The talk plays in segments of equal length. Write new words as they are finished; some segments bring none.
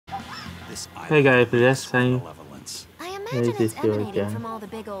Hey guys, for this thing, I imagine it's emanating from all the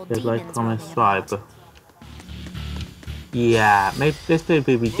big old demons comment, roaming about. subscribe. Yeah, maybe this may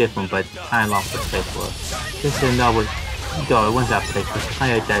be different, but kind of off the place for this is another. Go, it went that place, but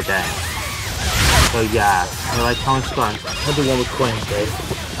kind of dead end. So yeah, comment, subscribe. I do one with coins, guys.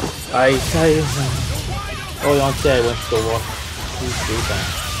 I say, all on today went to watch YouTube and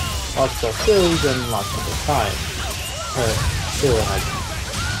watch the series and lots of the time. Still, I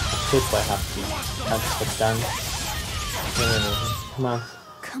could I have to done.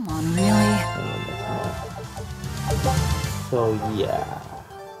 Come on, really? So yeah,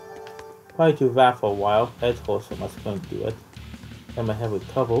 probably do that for a while. That's also much going to do it. Then I have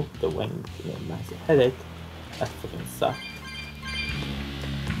recovered the wing, massive headache. That freaking sucked.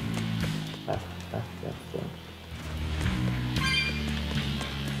 That's thing.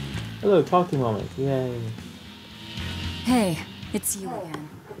 Hello, talking moment. Yay. Hey, it's you again.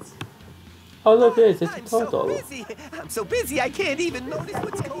 Oh look, it's a turtle. I'm so busy I can't even notice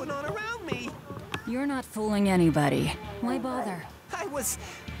what's going on around me. You're not fooling anybody. Why bother? I was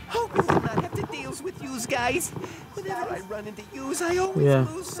hoping to not have to deal with yous guys. Whenever I run into yous, I always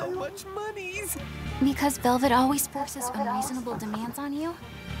lose so much monies. Because Velvet always forces unreasonable demands on you?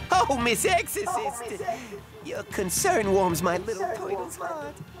 Oh, Miss Exorcist! Your concern warms my little turtle's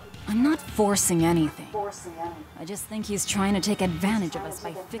heart. I'm not forcing anything. I just think he's trying to take advantage of us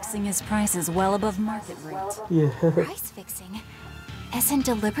by fixing his prices well above market rate. Yeah. Price fixing? As in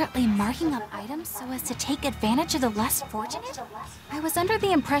deliberately marking up items so as to take advantage of the less fortunate? I was under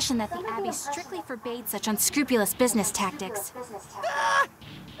the impression that the Abbey strictly forbade such unscrupulous business tactics.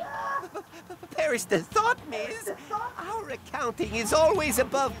 Perish the thought, miss. Our accounting is always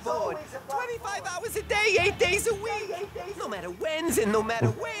above board. 25 hours a day, 8 days a week. No matter whens and no matter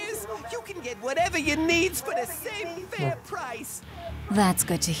wheres, you can get whatever you need for the same fair price. That's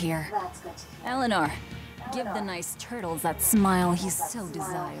good to hear. Eleanor, give the nice turtles that smile he so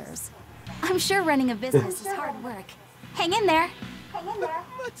desires. I'm sure running a business is hard work. Hang in there.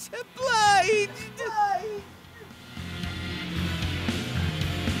 Much obliged.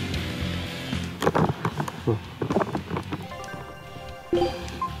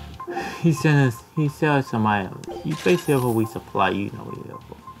 He sells some items. You basically have a week supply, you know what you're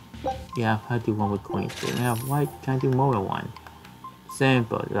for. Yeah, I do one with coins too. Yeah, why can't I do more than one?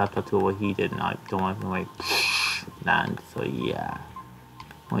 Simple, the laptop tool overheated and I don't want to like land, so yeah.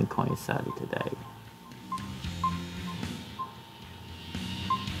 One coin salad today.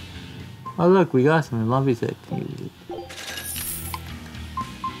 Oh look, we got some lovely that can use it.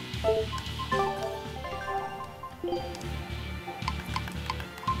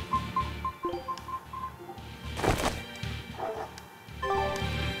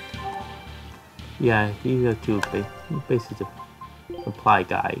 Yeah, he's a two basically a supply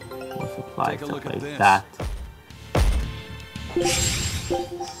guy. Or supply stuff like that.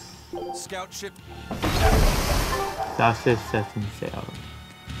 Scout ship. Scout ship sets in sail.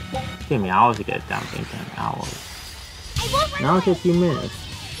 Give me hours to get it down, think 10 hours. Now it's a few minutes.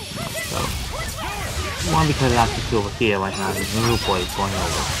 So one because I have to over here right now, there's a little boy going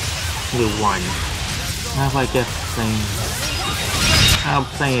over. Little one. How if I get playing I'm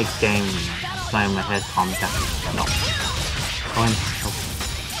playing a game. My head calm down. No.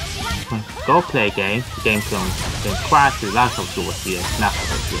 Go play a game. The game can crash the last of the here. Snap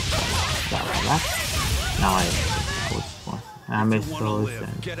that. Now I miss those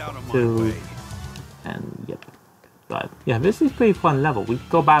and two and yep. But yeah, this is pretty fun level. We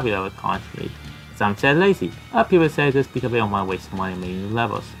go back with it constantly. Some say lazy. Other people say this because they don't want to waste money making new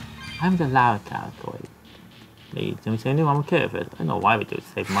levels. I'm the loud category. They don't say anyone will care of it. I don't know why we do it to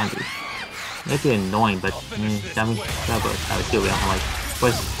save money. Maybe annoying, but that means how we do it. I'm like,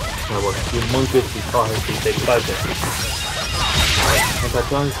 what's humongous because it's a budget. And I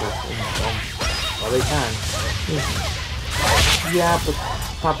don't well, they can. Yeah, but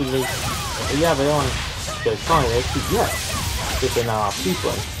probably, yeah, but on the time, they keep yes. If they're not our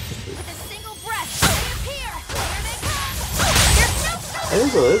people. I didn't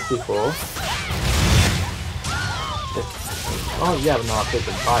do this before. Oh, yeah, but no, I picked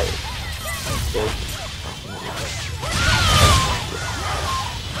them fire. Okay.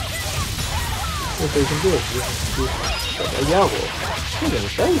 If they can do it, you can do a yellow.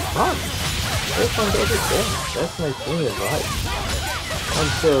 It's very fun. Very fun to everything. That's my thing is right.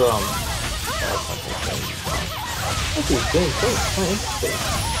 Until this is game so interesting.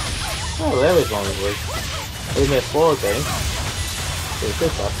 Oh, that was only work. They made 4 games. It's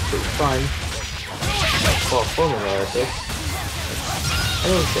just pretty fun. For formula of this.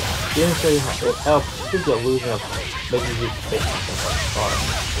 Anyway, didn't show you how it helps with the illusion of making you take something like far.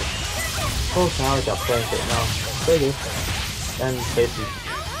 whole tower got planes right now. Pretty. And basically,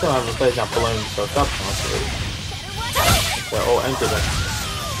 some of the places are blowing themselves up constantly. They're all empty, but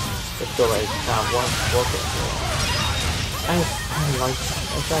they're still like kind of one working. I like,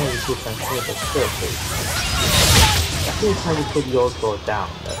 I thought it was good control, but still, I think it's time to put yours go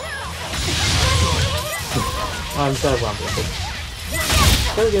down. But I'm sorry what I'm going to do.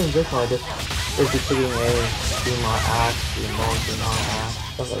 So again, this one, just basically putting a do my ass, do my ass,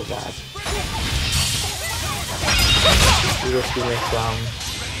 stuff like that. We just do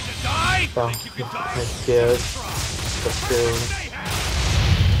some skills,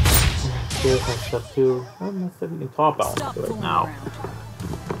 stuff too. I don't know if we can talk about it right now.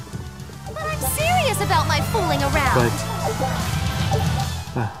 But I'm serious about my fooling around.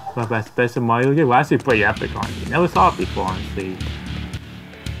 But best of Mario game was actually pretty epic on it. Never saw it before, honestly.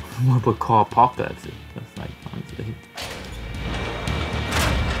 What would call apocalypse. That's like honestly.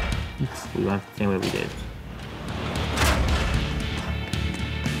 We went the same way we did.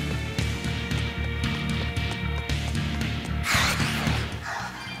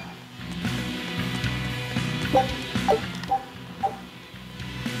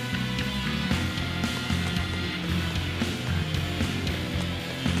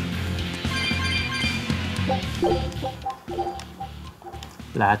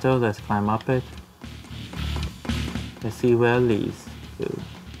 Ladder, let's climb up it. Let's see where it leads to.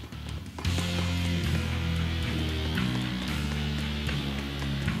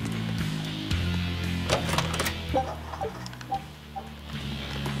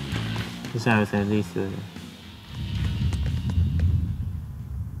 This is everything leads to.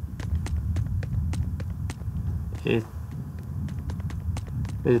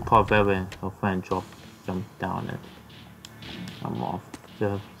 It's probably when a friend jump down it. I'm off.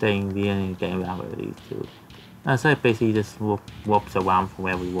 The thing the ending game around with these two. And so it basically just whoops around from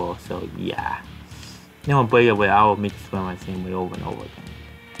where we were, so yeah. You know, break away, I will make the swim the same way over and over again.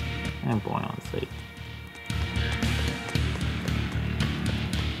 And boring, honestly.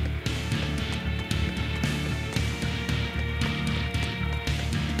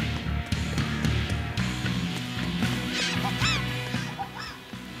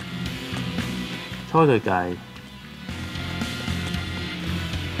 Shoulder guy.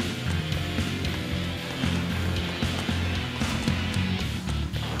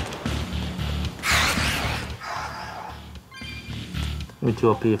 With 2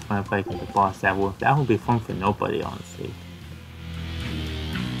 OP if I'm fighting the boss, that would be fun for nobody, honestly.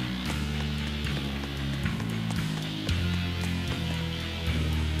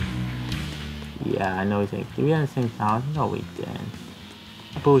 Yeah, I know you think, did we have the same tower? No, we didn't.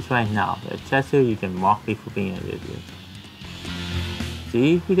 I suppose right now, the chest here you can mock me for being an idiot.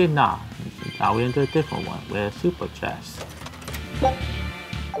 See, we did not. Now we're into a different one, with a super chest.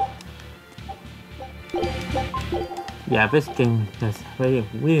 Yeah, this game is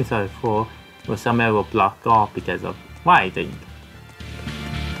really sorry for some error blocked off because of why I think.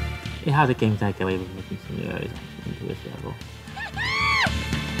 It has a game that get away with making some errors into this level.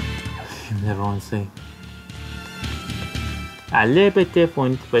 Never want to say. A little bit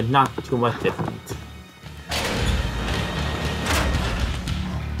different, but not too much different.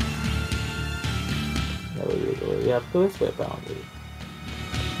 We have to go this way apparently.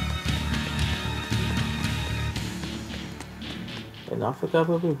 And I forgot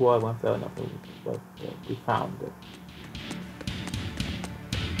where we were when fair enough, but we found it.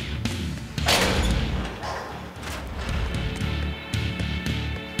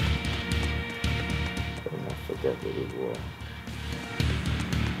 And I forget where we were.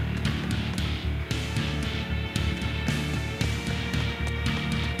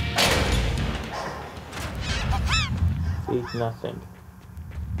 See, nothing.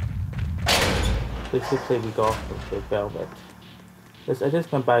 Basically we got the velvet. I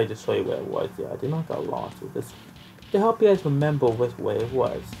just went by to show you where it was. Yeah, I did not get lost with this. To help you guys remember which way it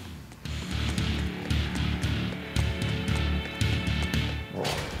was. Oh.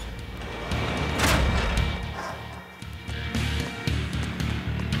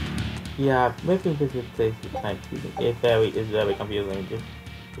 Yeah, making this place is kind of confusing. It's very confusing. Just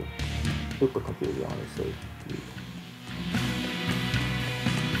super confusing, honestly.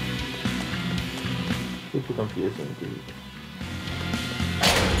 Super confusing, dude.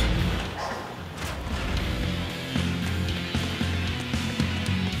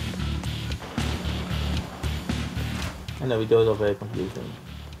 I know those are very confusing.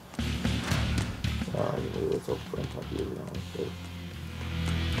 It was so confusing, honestly.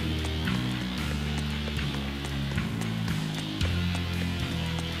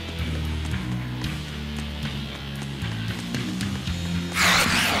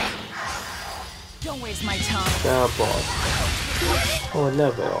 Don't waste my time. Teleport. Oh,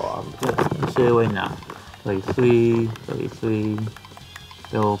 level. I'm sure right now. 33, 33.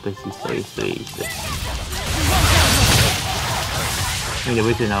 Still busy 33. I think the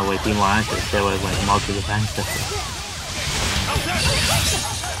reason I was in one answer is there was like multi defense.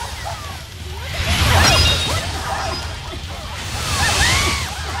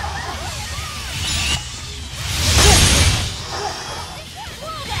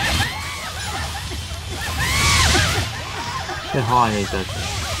 The hard is that.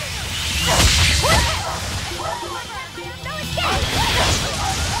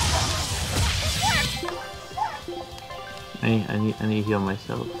 I need to heal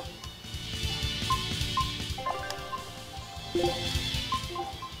myself.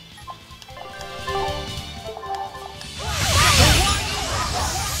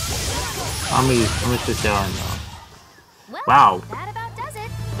 I'm gonna sit down now. Wow. That about does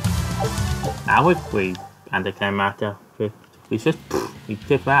it. That was great. And they came after. We just we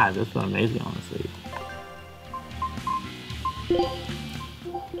did that. That's so amazing, honestly.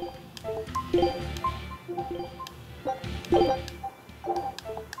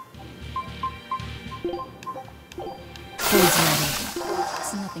 Food's ready.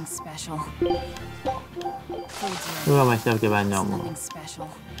 It's nothing special. Food's ready. Look at myself get back It's normal. nothing special.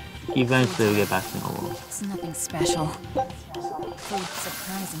 Eventually we get back to normal. It's nothing special. Food's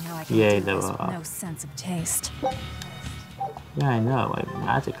surprising how I can Yeah, do they this were, with no sense of taste. Yeah, I know, like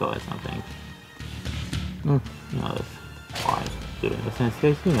magical or something. Who knows why doing the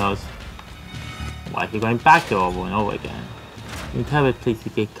sensation? Who knows why you're going back to over and over again? You have a place to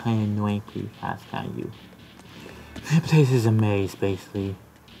get kind of annoying pretty fast, can't you? The place is a maze, basically.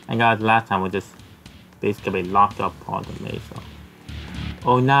 I got the last time we just basically locked up part of the maze. So.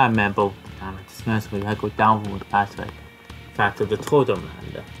 Oh, now I remember. Damn it, this mess we had to go down from the past, like, back to the totem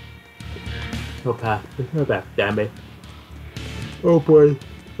land. No path, no back, damn it. Oh boy.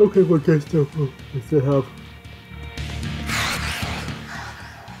 Okay, we'll get stuff. We still have.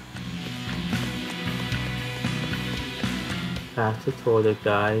 Past the totem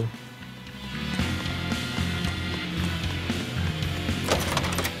guy.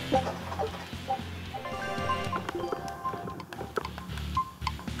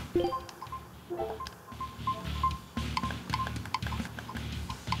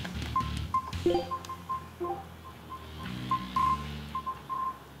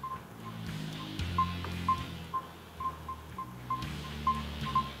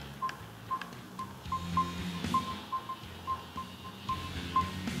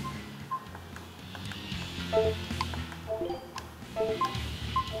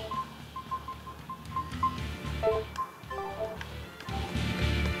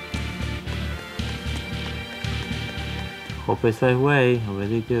 Hope it's right way, I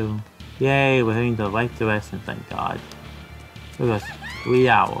really do. Yay, we're heading the right direction, thank God. It was 3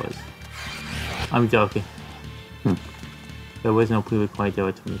 hours. I'm joking. There was no pre-recorded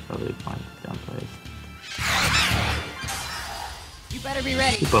there to me, so really fine. Down place. You better be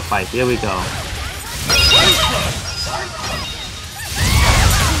ready. Super fight, here we go.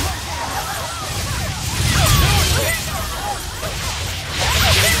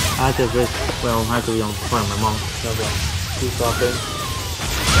 I had to risk, well, I had to be on front of my mom. Food shopping.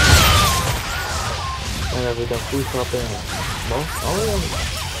 And I've done food shopping. Well, all of them.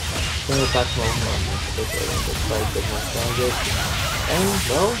 Bring it back to my home. Just try to get my sandwich. And,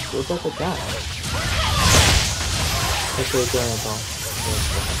 well, look at the guy. That's what we're going about.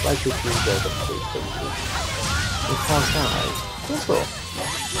 Like this is the food. It's how nice. Simple.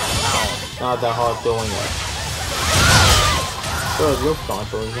 Not that hard doing it. So it looks on,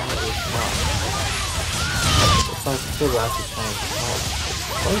 but it's not. It's like still actually trying to help.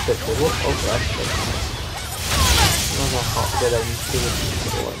 What is it? They work over actually. Not that hard that I used to do it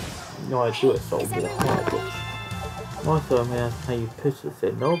before. No, I do it so good. Most of them ask how you pitch it.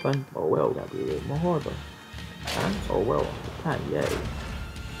 Said no, but oh well, that'd be a little more harder. And oh well, kind of yay.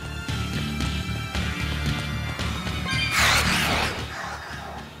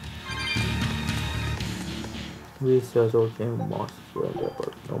 Research all game monsters were there,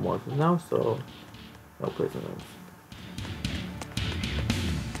 but no monsters now, so no prisoners.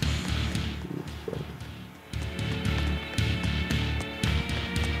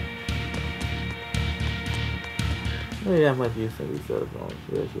 Oh yeah, I might use some research on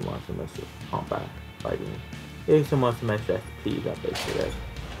here if you want some extra combat fighting. If you want some extra XP, that basically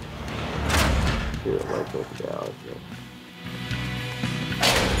do it right over there also.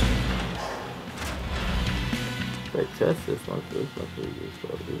 Wait, just this one for this one for this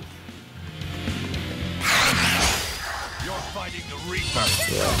for this. You're fighting the Reaper.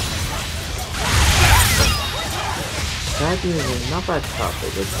 Yeah. That is not that tough,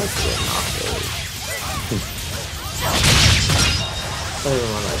 it's just like not really.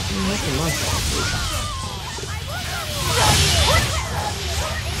 Everyone like, nothing much.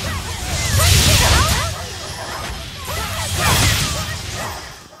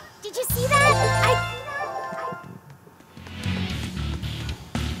 Did you see that?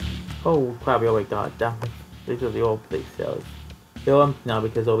 Oh crap, oh my god, damn it. These are the old place cells. They're empty now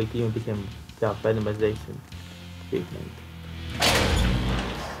because all we even became the venomization treatment.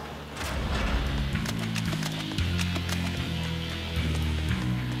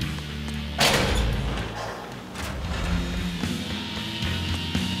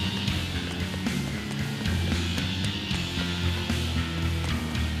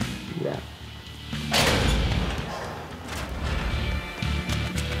 Yeah.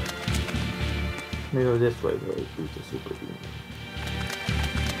 Maybe go this way where we beat the super demon.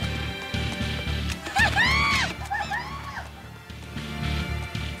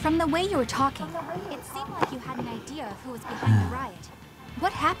 From the way you were talking, it seemed like you had an idea of who was behind the riot.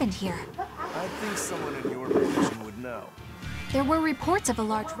 What happened here? I think someone in your position would know. There were reports of a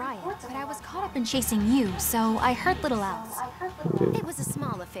large riot, but I was caught up in chasing you, so I heard little else. It was a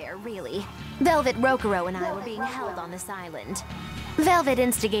small affair, really. Velvet, Rokuro, and I were being held on this island. Velvet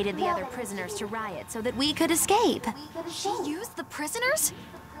instigated the other prisoners to riot so that we could escape. She used the prisoners?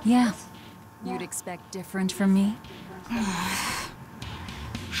 Yeah. You'd expect different from me?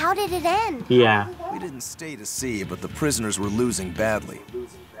 How did it end? Yeah. We didn't stay to see, but the prisoners were losing badly.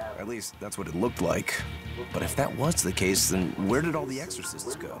 At least, that's what it looked like. But if that was the case, then where did all the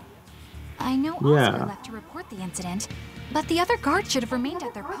exorcists go? I know Oscar left to report the incident, but the other guards should have remained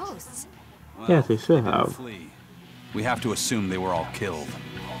at their posts. Well, Yes, we should they didn't have. flee. We have to assume they were all killed.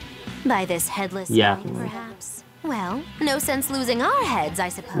 By this headless Yeah. man, perhaps? Well, no sense losing our heads, I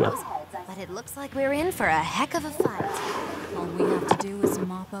suppose. But it looks like we're in for a heck of a fight. All we have to do is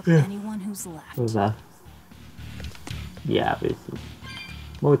mop up anyone who's left. What was that? Yeah, basically.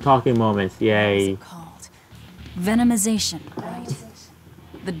 More talking moments, yay. What's it called? Venomization, right?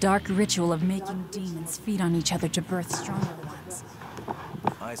 The dark ritual of making demons feed on each other to birth stronger ones.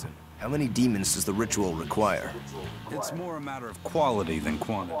 Eisen, how many demons does the ritual require? It's more a matter of quality than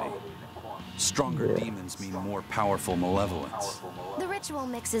quantity. Stronger demons mean more powerful malevolence. The ritual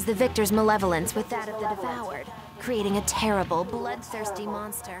mixes the victor's malevolence with that of the devoured, creating a terrible, bloodthirsty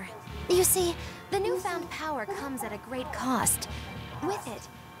monster. You see, the newfound power comes at a great cost. With it,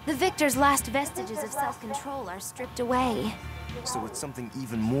 the victor's last vestiges of self-control are stripped away. So it's something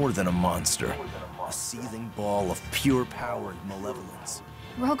even more than a monster. A seething ball of pure power and malevolence.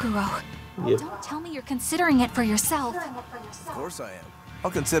 Roguro, Yep. don't tell me you're considering it for yourself. Of course I am.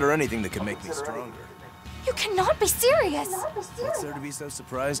 I'll consider anything that can make me stronger. You cannot be serious! What's there to be so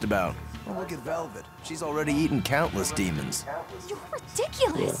surprised about? Well, look at Velvet. She's already eaten countless demons. You're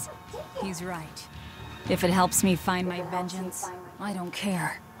ridiculous! He's right. If it helps me find my vengeance, I don't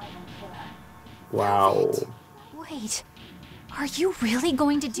care. Wow. Wait, are you really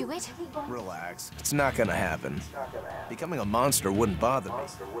going to do it? Relax. It's not gonna happen. Becoming a monster wouldn't bother me.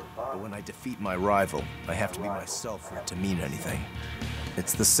 But when I defeat my rival, I have to be myself for it to mean anything.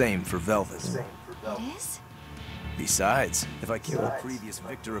 It's the same for Velvet. It is? Besides, if I kill the previous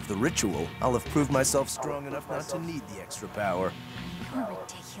victor of the ritual, I'll have proved myself strong enough not to need the extra power. You're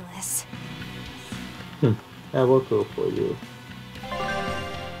ridiculous. That will go for you.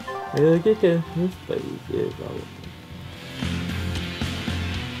 Look at this place is all.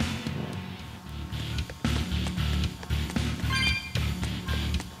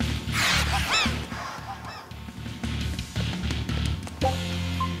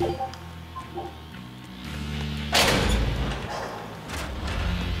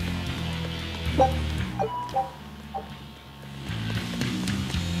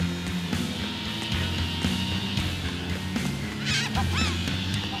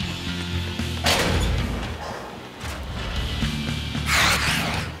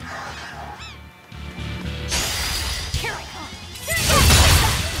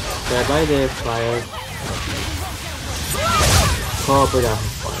 By the fire. Cover down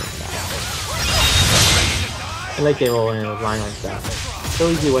fire. I like them all when it was lying like that. So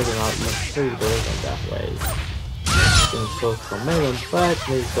easy wasn't out so easy wasn't that way. It's so from Melon, but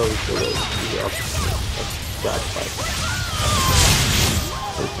maybe so easy way to be the opposite of God fight.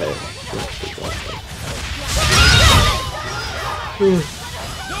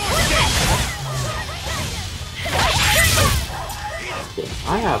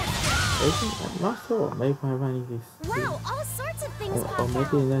 I have. I'm not sure. Maybe I find these. Wow, all sorts of things Or pop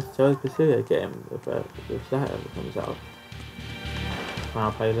maybe in that Berseria game, if that ever comes out. When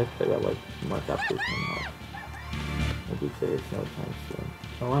I play this, I got like much updates coming out. Maybe say it's no time soon.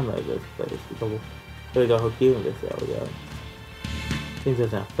 Oh, I know this place. We got hooked in this area. Things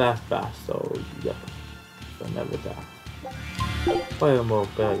are fast, so yep. So never that. Fire more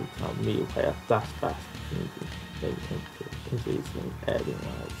value to me by a fast into these things adding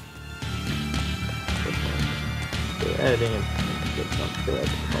wise. So adding and get some good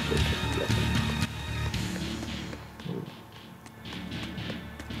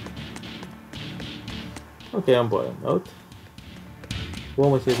Okay, on board. Note.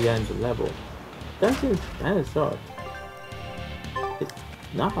 One was at the end of the level. That is short. It's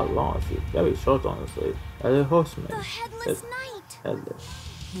not a long, it's very short honestly. As a horseman. The headless knight.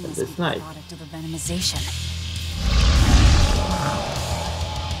 Headless knight. Product of the venomization.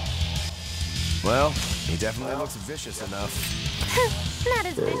 Well, he definitely looks vicious enough. Not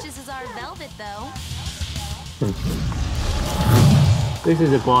as vicious as our velvet, though. This is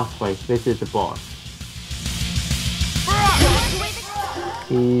the boss fight. This is the boss.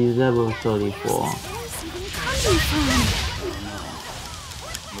 He's level 34.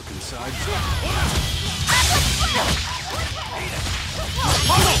 Look inside.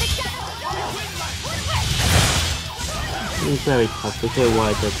 He's very tough. Look at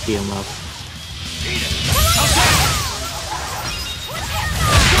why that beat him up.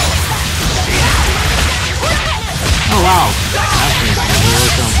 Oh wow!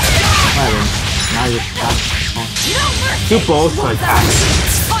 Now you're stuck. Two balls for attack.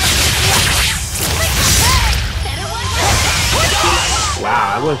 Wow,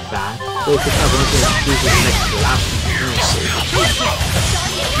 that was bad. So it's just going to use his next lap.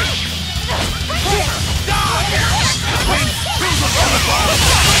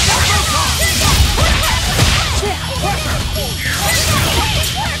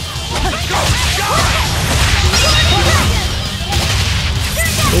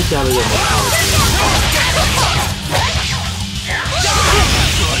 This guy will get more power.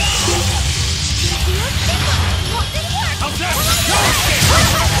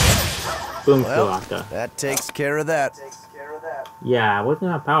 Boom, well, that takes care of that. Yeah, it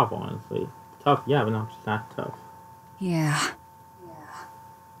wasn't that powerful, honestly. Tough, yeah, but not that tough. Yeah.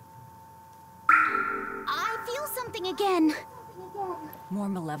 I feel something again. More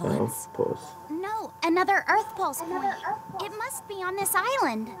malevolence? Of course. No, another Earth Pulse point. It must be on this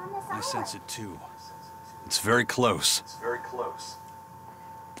island. I sense it too. It's very close.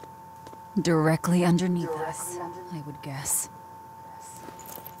 Directly underneath us, I would guess.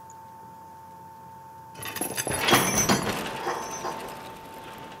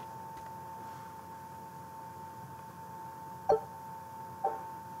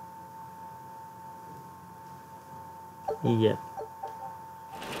 Yeah.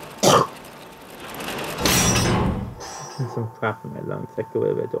 Some crap in my lungs. I could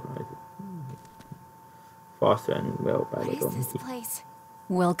have bit on it. Faster and well by the What is this place?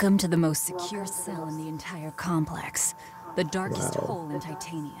 Welcome to the most secure cell in the entire complex. The darkest hole in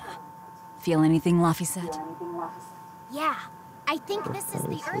Titania. Feel anything, Laphicet? Yeah, I think this is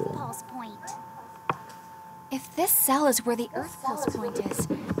the Earth Pulse point. If this cell is where the Earth Pulse point is,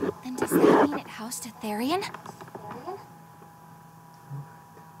 then does that mean it housed a Therian?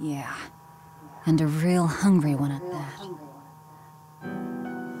 Yeah. And a real hungry one at that.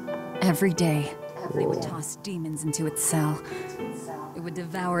 Every day, they would toss demons into its cell. It would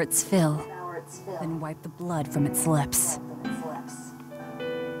devour its fill, then wipe the blood from its lips.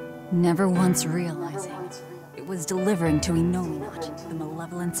 Never once realizing it was delivering to Inominat the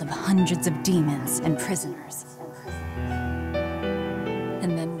malevolence of hundreds of demons and prisoners.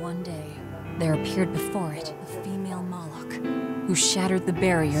 And then one day, there appeared before it a female Moloch, who shattered the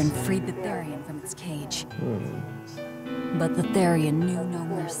barrier and freed the Therian from its cage. But the Therian knew no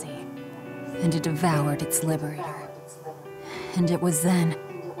mercy, and it devoured its liberator. And it was then...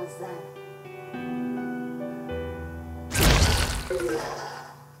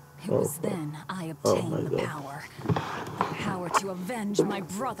 It was then I obtained the power. The power to avenge my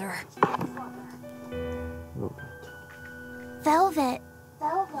brother. Velvet.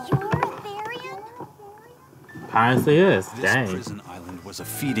 You're a Therian? Apparently is. This Dang. prison island was a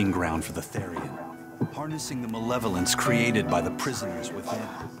feeding ground for the Therian, harnessing the malevolence created by the prisoners within.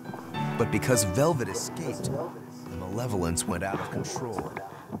 But because Velvet escaped, the malevolence went out of control.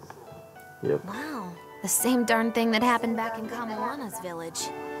 Yep. Wow. The same darn thing that happened back in Kamawana's village.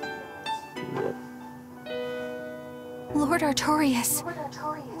 Yep. Lord Artorias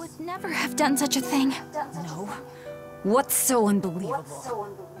would never have done such a thing. No. What's so unbelievable?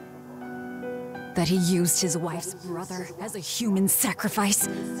 That he used his wife's brother as a human sacrifice.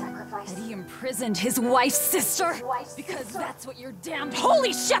 That he imprisoned his wife's sister. Because that's what your damned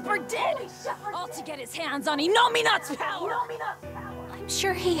holy shepherd did! All to get his hands on Inominat's power! I'm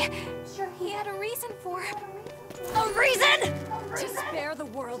sure he had a reason for it. A reason? To spare the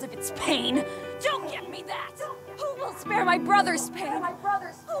world of its pain. Don't give me that! Who will spare my brother's pain?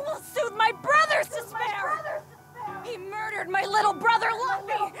 Who will soothe my brother's despair? He murdered my little brother,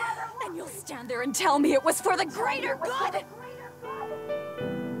 Luffy! And you'll stand there and tell me it was for the greater good!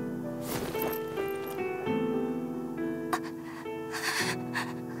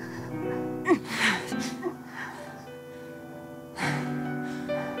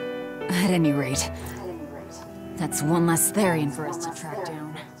 At any rate, that's one less Therian for us to track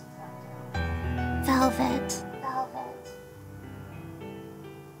down. Velvet.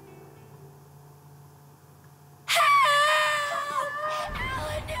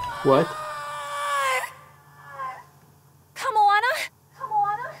 What? Kamoana?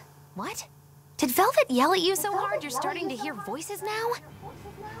 What? Did Velvet yell at you so hard you're starting to hear voices now?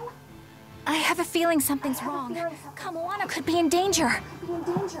 I have a feeling something's wrong. Kamoana could be in danger.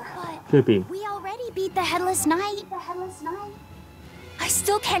 Could be. We already beat the Headless Knight. I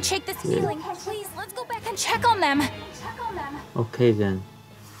still can't shake this feeling. Please, let's go back and check on them. Okay then.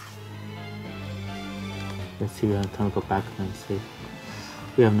 Let's see, we have time to go back and see.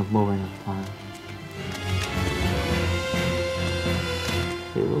 We have enough more enough time.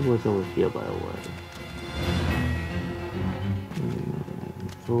 Okay, what was over here by the way?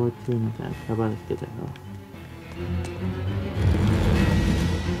 14, how about let's get that off?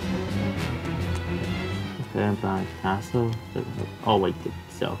 Okay, I'm buying castle. Oh wait, the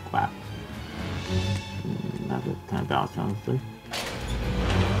sell crap. Not the time balance honestly.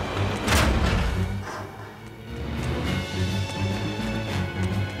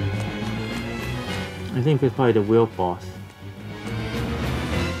 I think it's probably the real boss.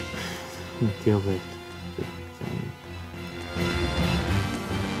 Deal with it.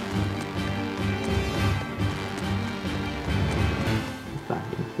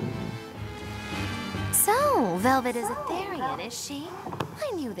 So, Velvet is a Therian, is she?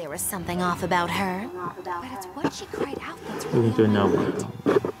 I knew there was something off about her. But it's what she cried out that's We really can do no important.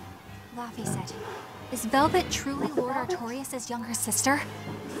 one. Laufey said, is Velvet truly Lord Artorias' younger sister?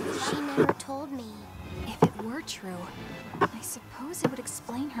 She never told me. If it were true, I suppose it would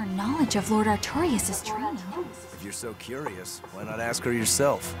explain her knowledge of Lord Artorias' training. If you're so curious, why not ask her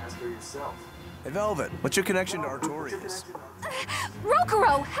yourself? Hey, Velvet, what's your connection to Artorias?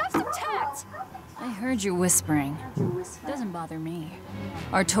 Rokuro, have some tact! I heard you whispering. Doesn't bother me.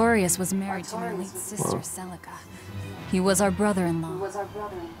 Artorias was married to my late sister, Celica. He was our brother-in-law.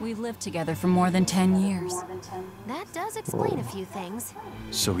 We lived together for more than 10 years. That does explain a few things.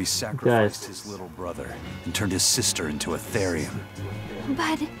 So he sacrificed his little brother and turned his sister into a Therian.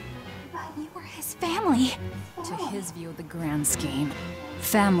 But you were his family. To his view of the grand scheme,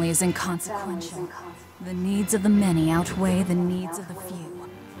 family is inconsequential. The needs of the many outweigh the needs of the few.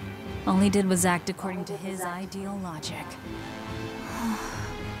 All he did was act according to his ideal logic.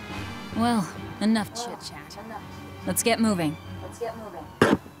 Well, enough chit-chat. Let's get moving. Yeah,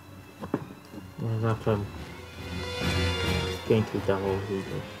 that's going to the whole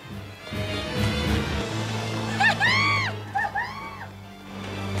video.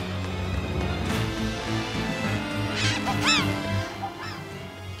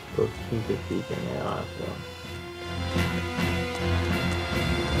 Go to the season also.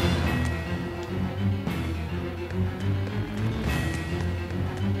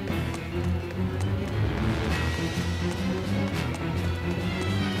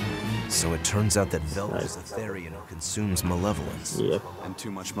 So it turns out that Velvet is a Therian who consumes malevolence. Yep. And too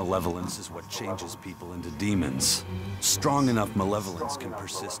much malevolence is what changes people into demons. Strong enough malevolence can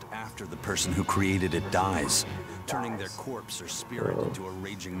persist after the person who created it dies, turning their corpse or spirit into a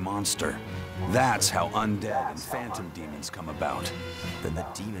raging monster. That's how undead and phantom demons come about. Then the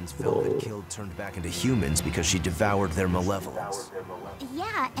demons Velvet killed turned back into humans because she devoured their malevolence.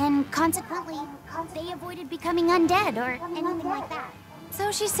 Yeah, and consequently, they avoided becoming undead or anything like that. So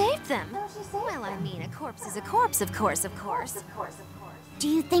she saved them. Well, I mean, a corpse is a corpse, of course. Do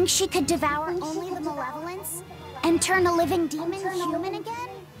you think she could devour only the malevolence and turn a living demon human again?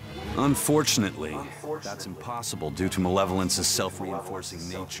 Unfortunately, that's impossible due to malevolence's self-reinforcing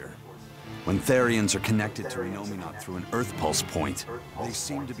nature. When Therians are connected to Inominat through an Earth Pulse point, they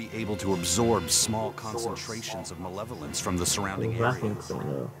seem to be able to absorb small concentrations of malevolence from the surrounding areas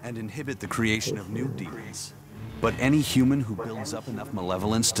and inhibit the creation of new demons. But any human who builds up enough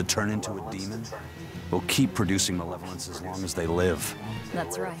malevolence to turn into a demon will keep producing malevolence as long as they live.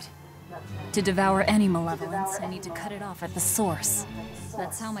 That's right. To devour any malevolence, I need to cut it off at the source.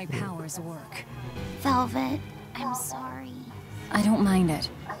 That's how my powers work. Velvet, I'm sorry. I don't mind it.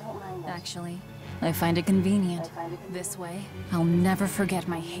 Actually, I find it convenient. This way, I'll never forget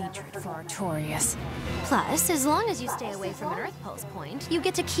my hatred for Artorias. Plus, as long as you stay away from an Earth Pulse point, you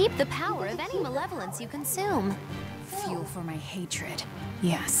get to keep the power of any malevolence you consume. Fuel for my hatred.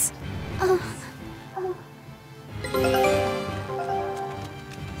 Yes.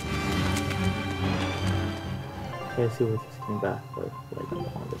 Let's see what just came back with, like,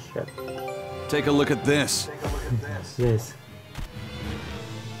 on the ship. Take a look at this. Yes.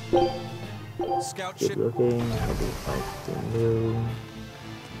 Scout Keep ship. looking, how do you find the new?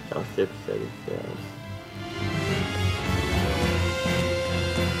 Our ship says it says.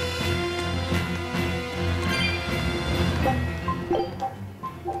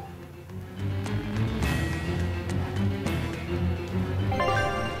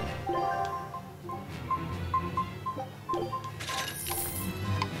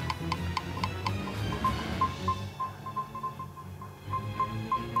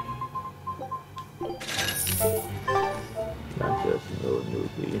 Not just no new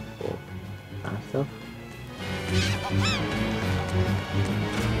for kind of stuff.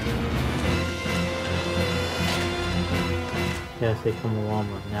 Yeah, say come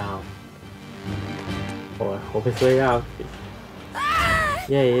along now. Or I hope it's way out.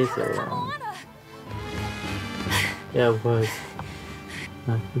 Yeah, it is around. Yeah, it was.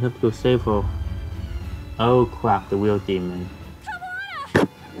 You have to go save her. Oh crap, the real demon.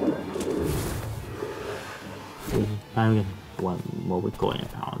 I'm gonna one more we're going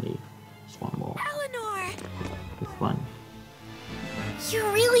apparently. Just one more. Eleanor! This one. You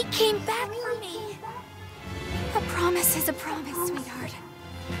really came back for me. A promise is a promise, sweetheart.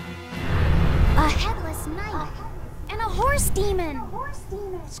 A headless knight and a horse demon.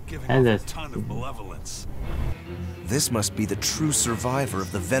 It's giving And off a this. ton of malevolence. This must be the true survivor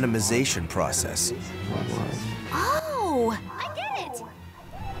of the venomization process. Oh, I get it!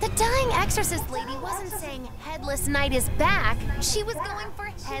 The dying exorcist lady wasn't saying Headless Knight is back. She was going for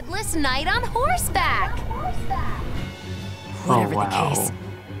Headless Knight on horseback. Whatever wow. the case,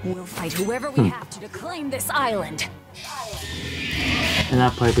 we'll fight whoever we have to claim this island. And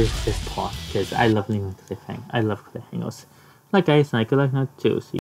I'll probably just pause because I love leaving cliffhangers. I love cliffhangers. Like guys, and I good luck now too. See